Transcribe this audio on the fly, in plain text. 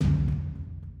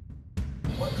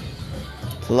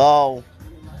Hello,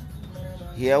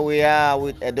 here we are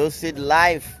with Edosid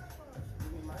Life,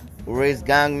 Race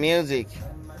Gang Music.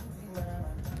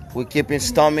 We keep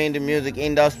storming the music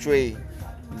industry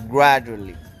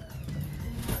gradually.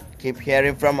 Keep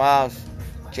hearing from us.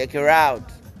 Check it out.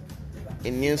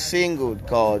 A new single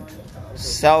called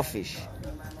Selfish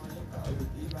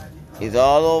is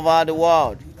all over the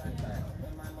world.